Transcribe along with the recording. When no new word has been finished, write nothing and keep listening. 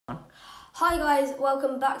Hi guys,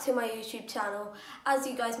 welcome back to my YouTube channel. As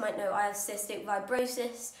you guys might know, I have cystic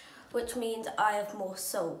fibrosis, which means I have more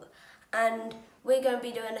salt. And we're going to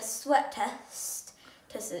be doing a sweat test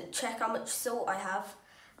to check how much salt I have.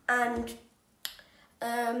 And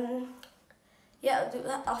yeah, I'll do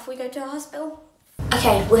that. Off we go to the hospital.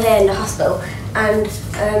 Okay, we're here in the hospital, and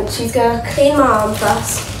she's going to clean my arm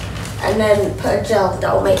first, and then put a gel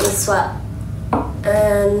that will make me sweat.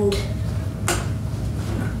 And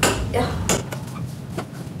yeah.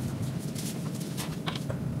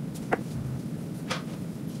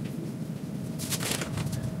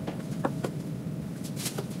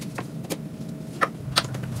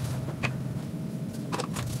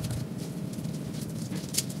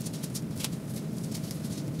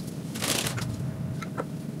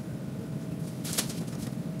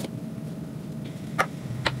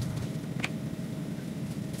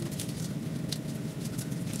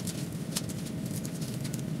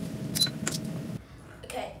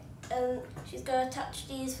 Okay, she's going to attach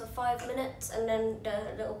these for 5 minutes and then the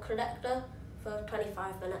little collector for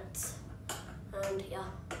 25 minutes. And yeah.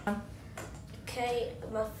 Okay,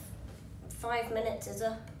 my 5 minutes is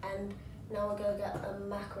up, and now we're going to get a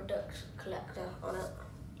macroduct collector on it.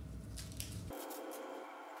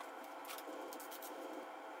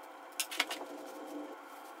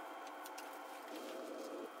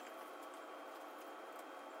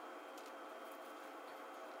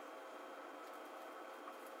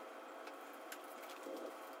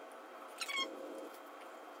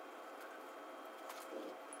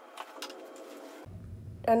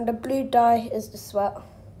 And the blue dye is the sweat.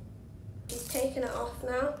 He's taken it off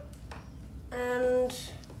now, and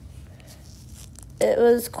it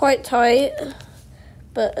was quite tight,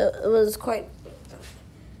 but it was fine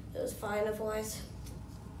otherwise.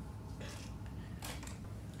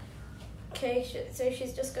 Okay, so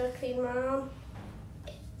she's just going to clean my arm.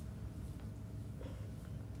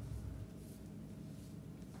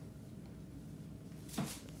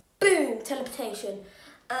 Boom, teleportation.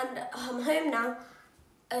 And I'm home now.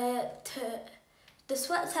 The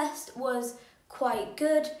sweat test was quite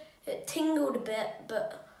good. It tingled a bit,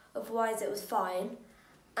 but otherwise it was fine.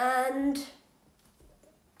 And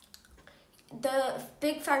the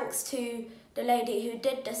big thanks to the lady who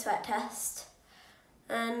did the sweat test.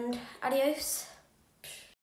 And adios.